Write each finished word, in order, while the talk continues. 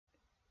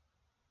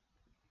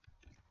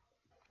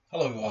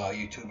Hello,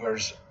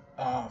 YouTubers,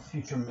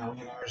 future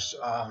millionaires,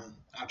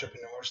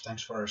 entrepreneurs.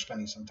 Thanks for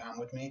spending some time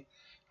with me.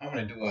 I'm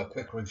going to do a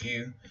quick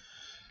review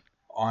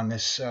on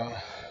this.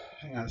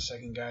 Hang on a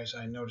second, guys.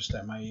 I noticed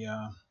that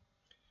my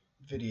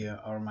video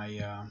or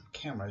my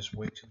camera is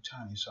way too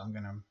tiny, so I'm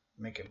going to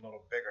make it a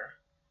little bigger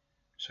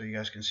so you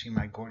guys can see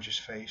my gorgeous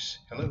face.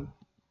 Hello.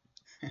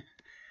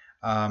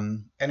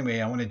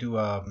 Anyway, I want to do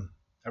a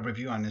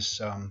review on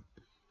this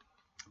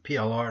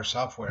PLR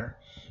software.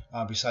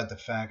 Beside the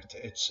fact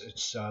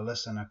it's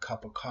less than a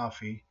cup of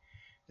coffee,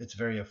 it's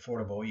very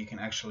affordable. You can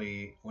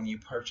actually, when you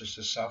purchase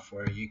the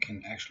software, you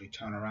can actually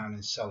turn around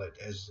and sell it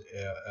as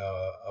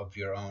of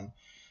your own.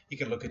 You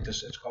can look at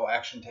this. It's called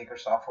Action Taker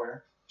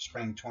Software,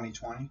 Spring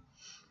 2020.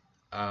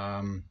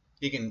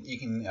 You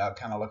can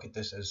kind of look at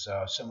this as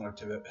similar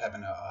to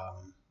having a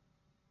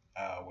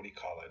what do you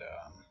call it?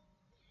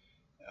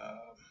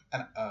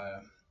 An,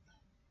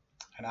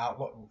 an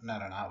outlook,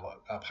 not an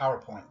outlook, a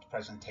PowerPoint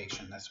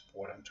presentation. That's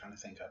what I'm trying to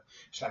think of.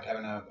 It's like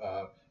having a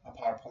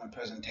PowerPoint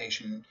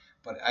presentation,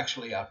 but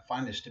actually I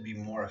find this to be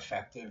more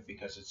effective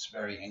because it's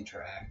very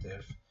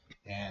interactive.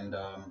 And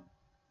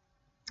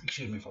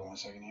excuse me for 1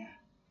 second here.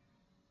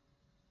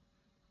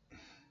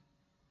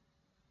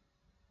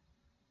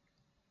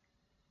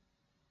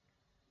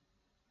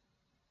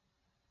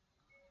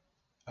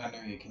 I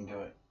know you can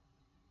do it.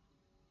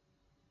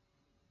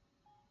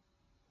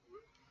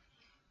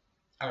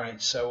 All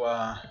right,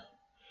 so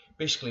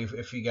basically,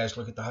 if you guys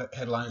look at the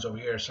headlines over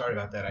here, sorry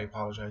about that, I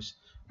apologize.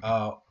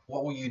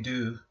 What will you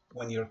do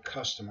when your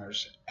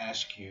customers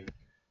ask you,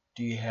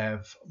 do you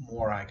have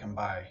more I can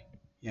buy?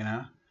 You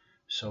know?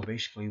 So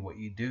basically, what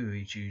you do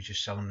is you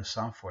just sell them the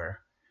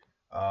software.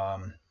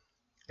 Um,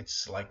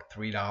 it's like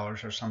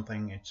 $3 or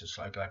something. It's just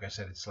like I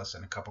said, it's less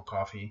than a cup of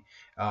coffee.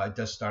 It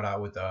does start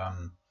out with a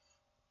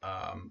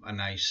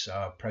nice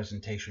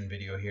presentation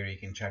video here you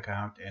can check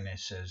out, and it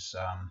says,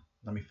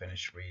 let me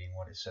finish reading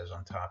what it says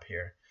on top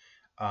here,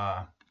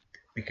 uh,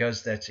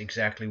 because that's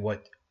exactly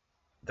what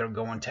they're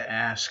going to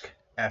ask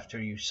after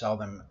you sell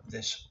them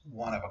this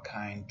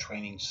one-of-a-kind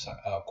training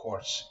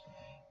course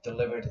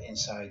delivered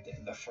inside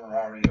the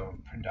Ferrari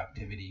of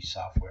productivity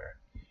software.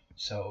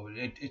 So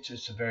it's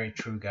just very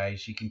true,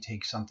 guys. You can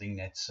take something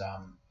that's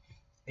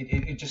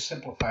it just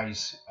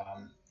simplifies.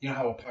 You know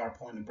how a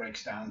PowerPoint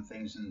breaks down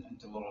things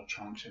into little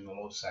chunks in a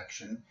little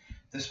section.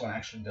 This one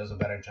actually does a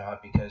better job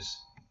because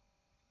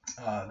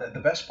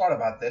the best part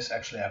about this,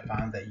 actually, I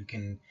found that you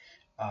can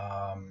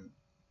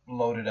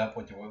load it up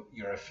with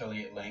your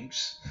affiliate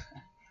links.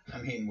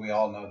 I mean, we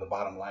all know the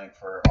bottom line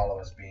for all of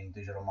us being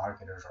digital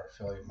marketers or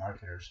affiliate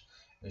marketers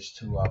is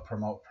to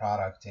promote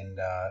product and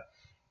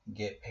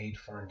get paid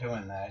for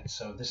doing that.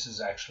 So this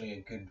is actually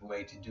a good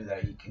way to do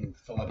that. You can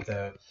fill up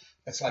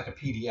it's like a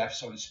PDF,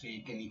 so to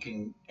speak,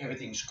 and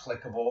everything's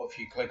clickable. If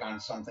you click on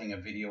something, a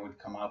video would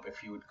come up.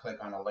 If you would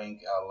click on a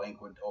link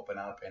would open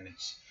up, and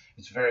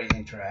it's very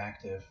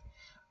interactive.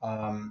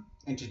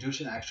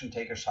 Introducing Action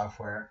Taker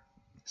Software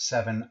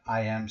 7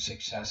 IM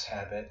Success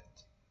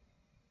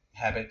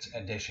Habits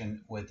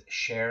Edition with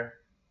Share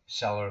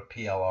Seller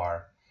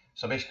PLR.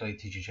 So basically, it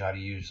teaches you how to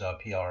use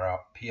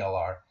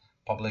PLR,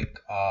 public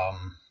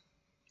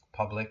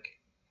public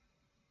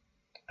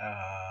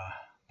uh,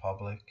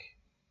 public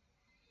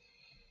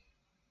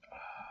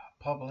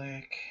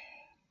public.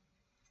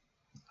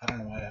 I don't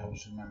know why I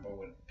always remember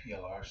what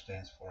PLR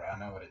stands for. I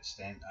know what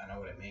I know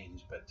what it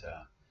means, but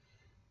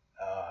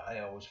I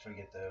always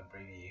forget the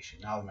abbreviation.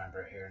 I'll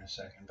remember it here in a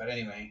second. But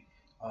anyway,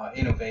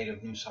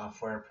 innovative new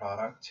software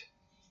product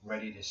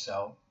ready to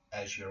sell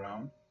as your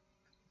own.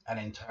 An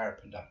entire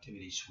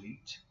productivity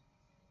suite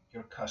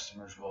your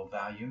customers will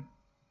value.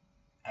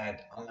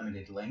 Add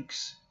unlimited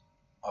links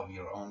of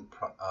your own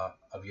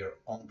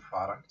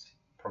product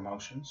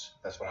promotions.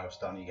 That's what I was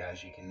telling you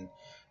guys. You can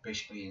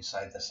basically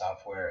inside the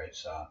software.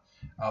 It's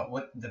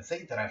what the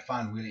thing that I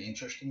found really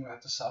interesting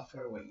about the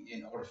software.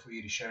 In order for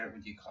you to share it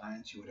with your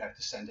clients, you would have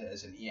to send it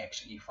as an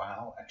exe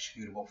file,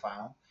 executable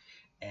file,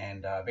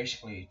 and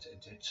basically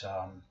it's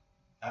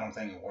I don't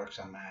think it works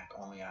on Mac,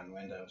 only on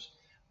Windows.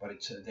 But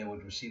it's they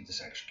would receive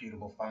this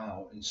executable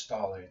file,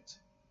 install it,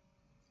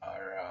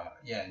 or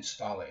yeah,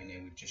 install it, and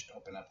it would just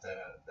open up the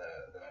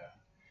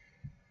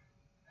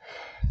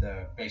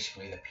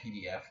basically the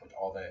PDF with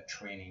all the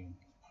training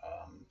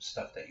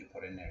stuff that you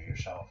put in there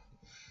yourself.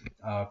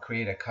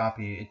 Create a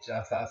copy.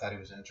 I thought it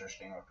was an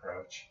interesting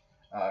approach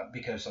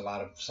because a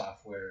lot of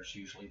softwares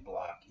usually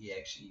block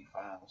exe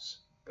files,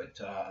 but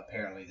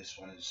apparently this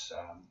one has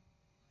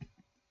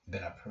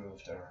been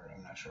approved, or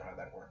I'm not sure how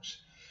that works.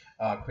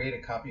 Create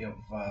a copy of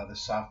the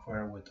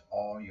software with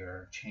all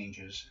your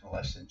changes in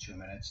less than 2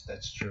 minutes.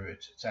 That's true.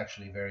 It's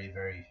actually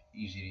very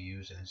easy to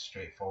use and it's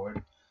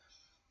straightforward.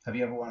 Have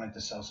you ever wanted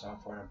to sell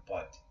software,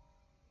 but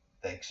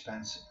the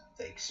expense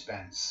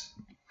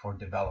for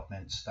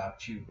development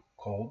stopped you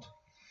cold?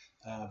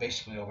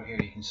 Basically, over here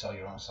you can sell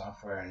your own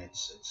software, and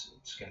it's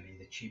going to be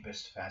the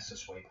cheapest,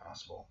 fastest way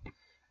possible.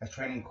 A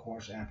training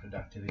course and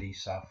productivity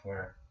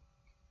software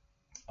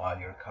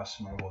your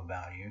customer will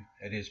value.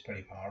 It is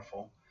pretty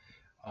powerful.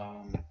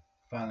 Um,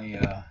 finally,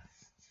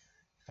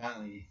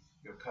 Finally,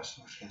 your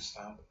customers can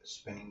stop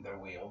spinning their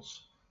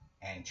wheels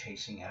and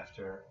chasing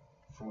after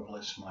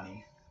fruitless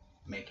money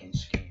making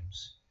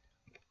schemes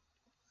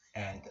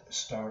and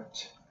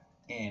start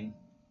in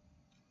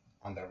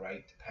on the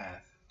right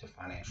path to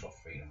financial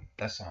freedom.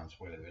 That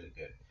sounds really, really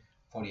good.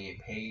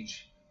 48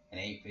 page and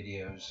 8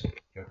 videos.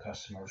 Your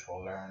customers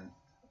will learn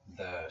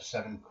the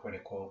 7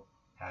 critical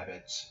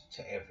habits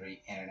to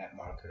every internet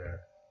marketer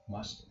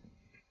must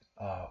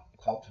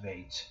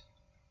cultivate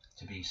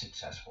to be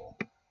successful.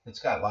 It's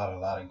got a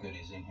lot of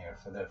goodies in here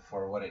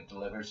for what it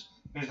delivers.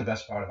 Here's the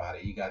best part about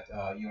it. You got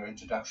your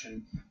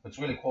introduction. What's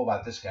really cool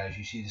about this, guys,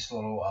 you see this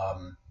little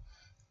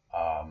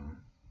I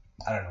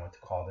don't know what to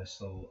call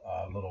this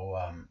little.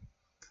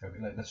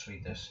 Let's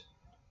read this.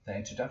 The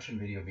introduction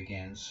video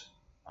begins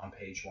on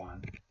page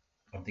 1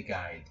 of the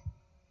guide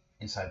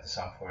inside the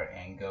software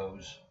and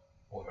goes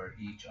over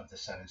each of the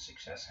 7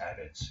 success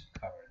habits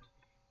covered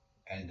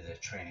in the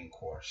training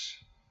course.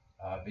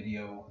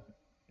 Video.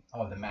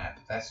 Oh, the map.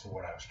 That's the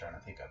word I was trying to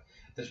think of.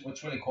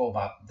 What's really cool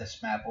about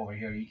this map over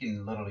here, you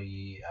can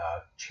literally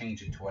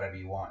change it to whatever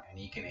you want, and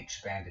you can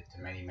expand it to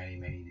many, many,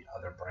 many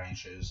other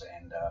branches,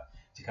 and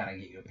to kind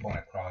of get your point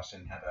across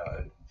and have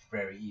a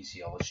very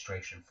easy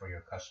illustration for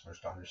your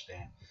customers to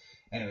understand.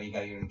 Anyway, you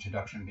got your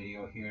introduction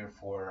video here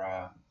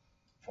for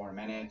 4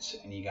 minutes,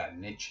 and you got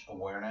niche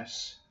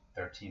awareness,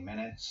 13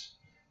 minutes.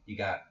 You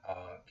got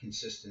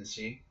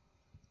consistency,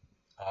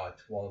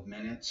 12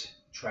 minutes.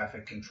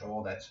 Traffic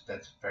control, that's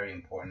very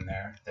important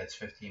there. That's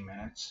 15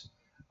 minutes.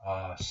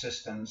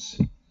 Systems,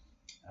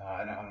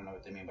 I don't know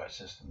what they mean by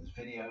systems.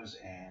 Videos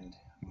and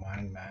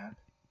mind map.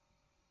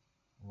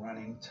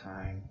 Running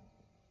time,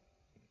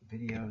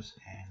 videos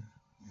and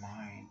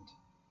mind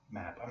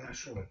map. I'm not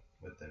sure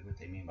what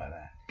they mean by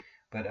that.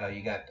 But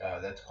you got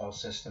that's called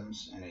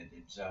systems, and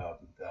it's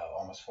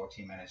almost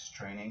 14 minutes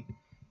training.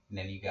 And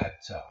then you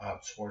got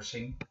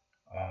outsourcing.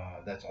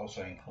 That's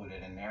also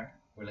included in there.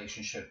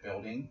 Relationship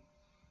building,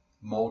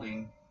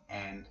 molding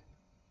and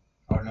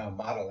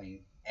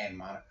modeling and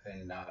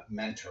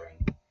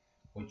mentoring,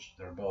 which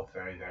they're both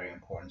very, very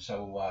important.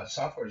 So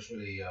software is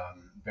really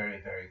very,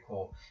 very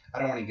cool. I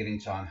don't want to get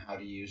into on how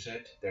to use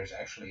it. There's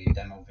actually a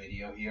demo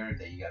video here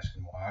that you guys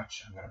can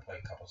watch. I'm going to play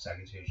a couple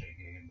seconds here so you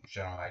can get a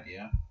general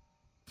idea.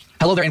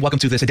 Hello there and welcome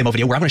to this demo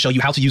video where I'm going to show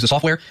you how to use the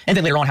software and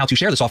then later on how to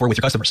share the software with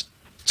your customers.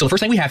 So the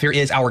first thing we have here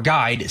is our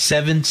guide,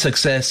 7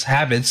 success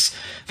habits,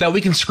 that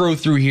we can scroll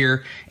through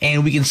here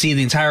and we can see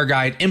the entire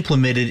guide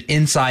implemented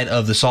inside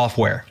of the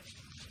software.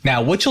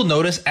 Now, what you'll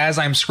notice as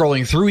I'm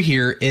scrolling through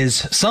here is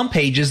some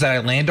pages that I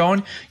land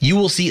on, you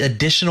will see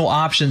additional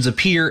options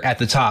appear at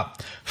the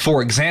top.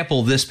 For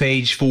example, this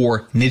page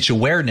for niche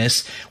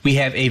awareness, we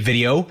have a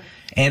video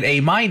and a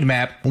mind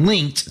map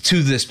linked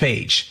to this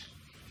page.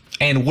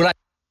 And what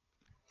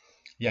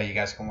Yeah, you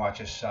guys can watch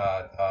this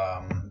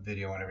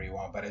video whenever you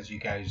want, but as you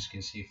guys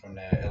can see from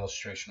the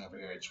illustration over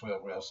here, it's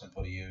real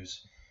simple to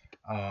use.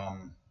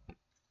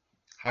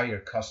 How your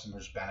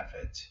customers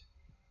benefit.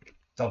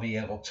 They'll be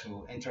able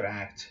to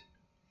interact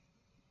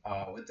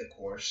with the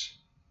course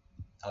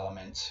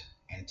elements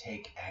and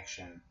take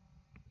action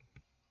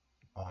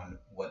on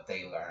what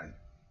they learn.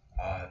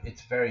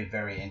 It's very,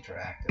 very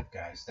interactive,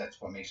 guys. That's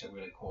what makes it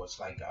really cool. It's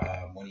like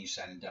when you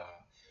send,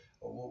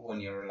 when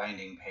your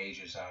landing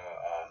page is a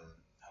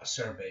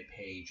survey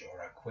page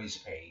or a quiz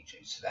page.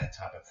 It's that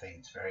type of thing.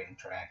 It's very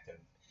interactive,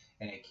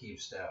 and it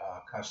keeps the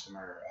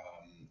customer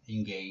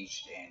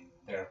engaged, and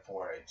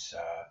therefore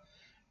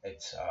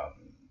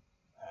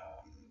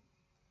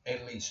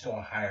it leads to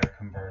a higher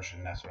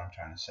conversion. That's what I'm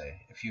trying to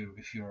say. If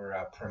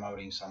you're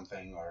promoting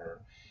something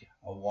or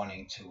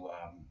wanting to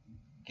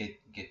get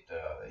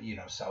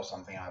sell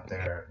something out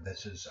there,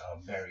 this is a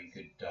very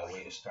good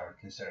way to start,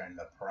 considering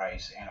the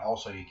price, and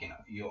also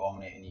you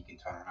own it and you can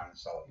turn around and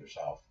sell it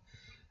yourself.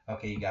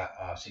 Okay, you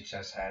got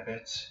success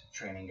habits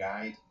training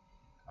guide.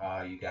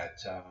 You got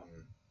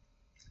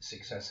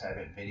success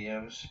habit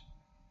videos.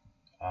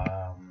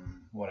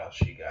 What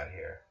else you got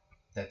here?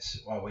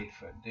 That's wait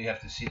for. You have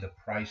to see the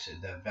price,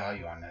 the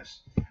value on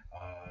this.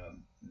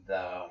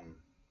 The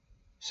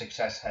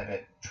success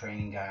habit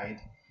training guide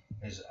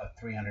is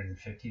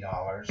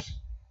 $350.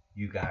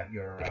 You got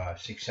your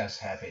success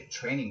habit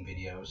training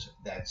videos.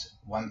 That's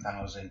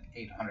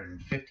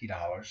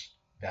 $1,850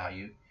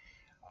 value.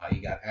 You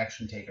got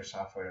Action Taker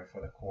software for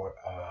the core.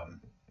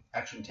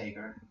 Action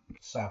Taker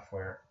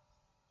software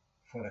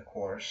for the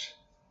course,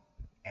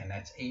 and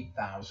that's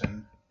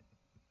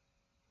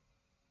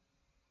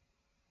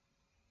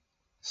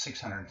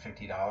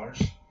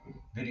 $8,650.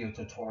 Video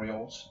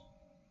tutorials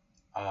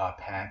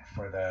pack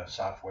for the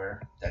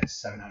software.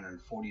 That's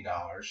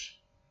 $740.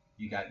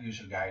 You got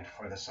user guide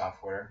for the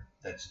software.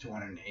 That's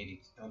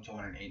 $280. I don't know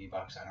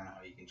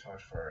how you can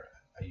charge for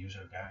a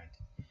user guide.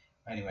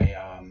 Anyway,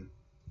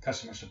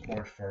 customer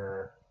support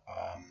for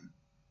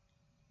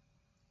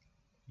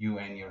you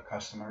and your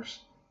customers.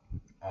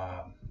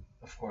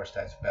 Of course,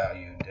 that's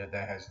value.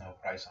 That has no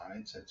price on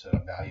it. Its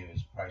value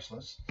is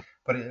priceless.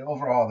 But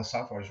overall, the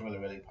software is really,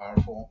 really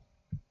powerful.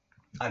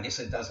 I guess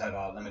it does have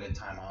a limited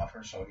time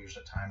offer, so here's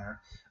a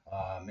timer.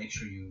 Make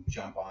sure you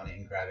jump on it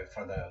and grab it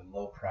for the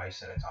low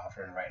price that it's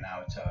offering right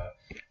now.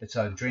 It's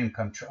a dream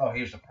come true. Oh,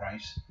 here's the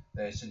price.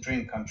 It's a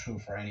dream come true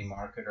for any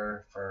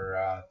marketer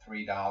for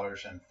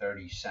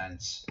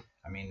 $3.30.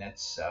 I mean,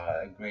 that's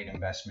a great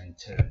investment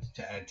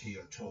to add to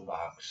your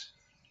toolbox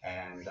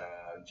and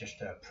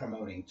just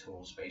promoting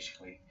tools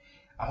basically.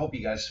 I hope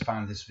you guys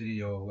found this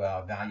video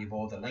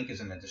valuable. The link is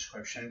in the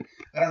description.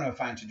 I don't know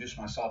if I introduced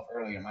myself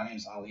earlier. My name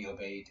is Ali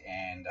Obeid,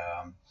 and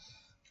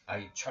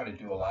I try to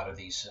do a lot of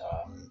these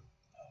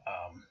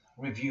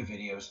review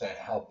videos that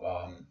help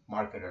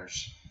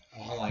marketers,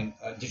 online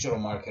digital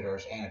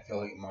marketers, and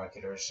affiliate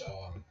marketers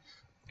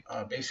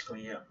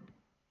basically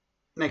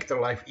make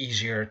their life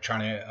easier,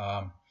 trying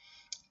to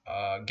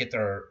get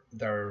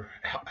their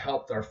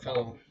help their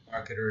fellow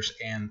marketers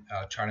and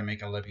try to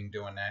make a living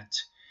doing that.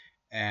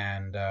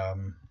 And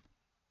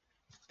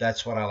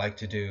that's what I like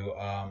to do.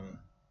 I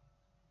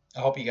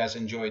hope you guys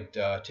enjoyed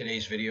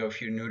today's video.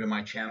 If you're new to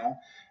my channel,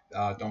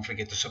 don't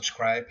forget to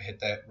subscribe.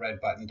 Hit that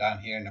red button down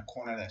here in the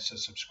corner that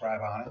says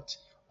subscribe on it.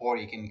 Or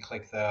you can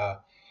click the,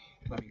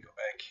 let me go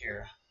back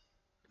here.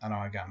 I know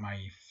I got my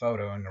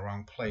photo in the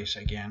wrong place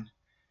again.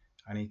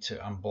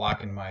 I'm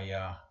blocking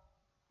my,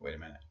 wait a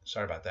minute.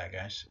 Sorry about that,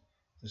 guys.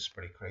 This is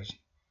pretty crazy.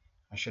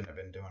 I shouldn't have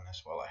been doing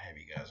this while I have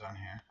you guys on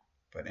here.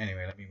 But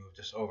anyway, let me move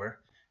this over.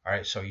 All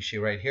right, so you see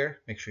right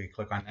here, make sure you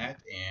click on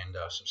that and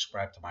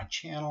subscribe to my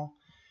channel.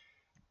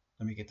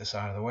 Let me get this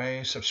out of the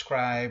way.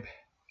 Subscribe.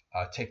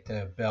 Take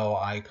the bell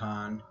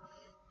icon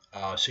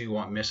so you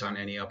won't miss on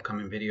any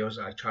upcoming videos.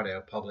 I try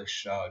to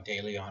publish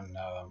daily on.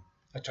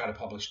 I try to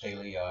publish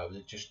daily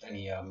just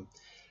any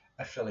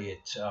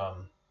affiliate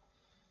um,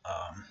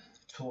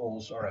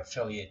 tools or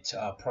affiliate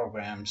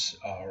programs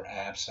or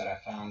apps that I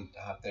found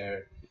out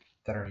there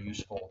that are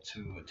useful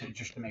to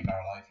just to make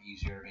our life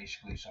easier,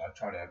 basically. So I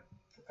try to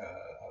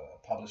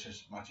publish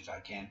as much as I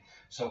can.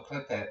 So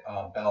click that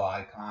bell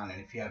icon, and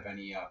if you have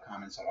any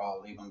comments at all,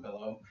 leave them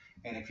below.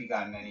 And if you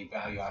gotten any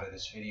value out of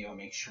this video,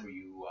 make sure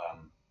you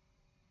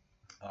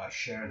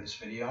share this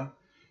video.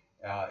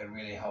 It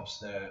really helps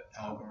the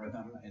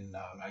algorithm in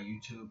my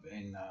YouTube,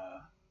 and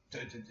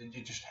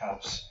it just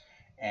helps.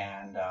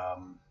 And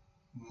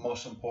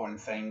most important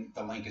thing,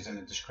 the link is in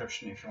the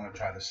description if you want to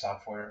try the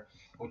software,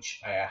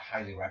 which I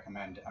highly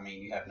recommend. I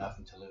mean, you have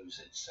nothing to lose.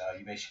 It's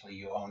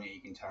you own it.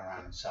 You can turn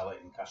around and sell it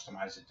and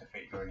customize it to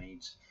fit your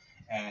needs.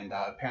 And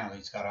apparently,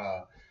 it's got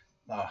a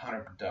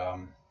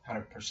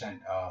 100%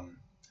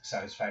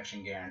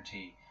 satisfaction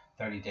guarantee,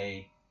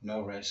 30-day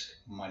no risk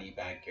money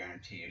back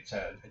guarantee. It's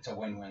a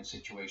win-win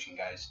situation,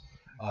 guys.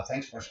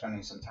 Thanks for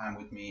spending some time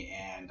with me,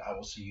 and I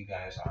will see you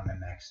guys on the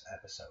next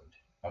episode.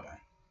 Bye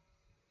bye.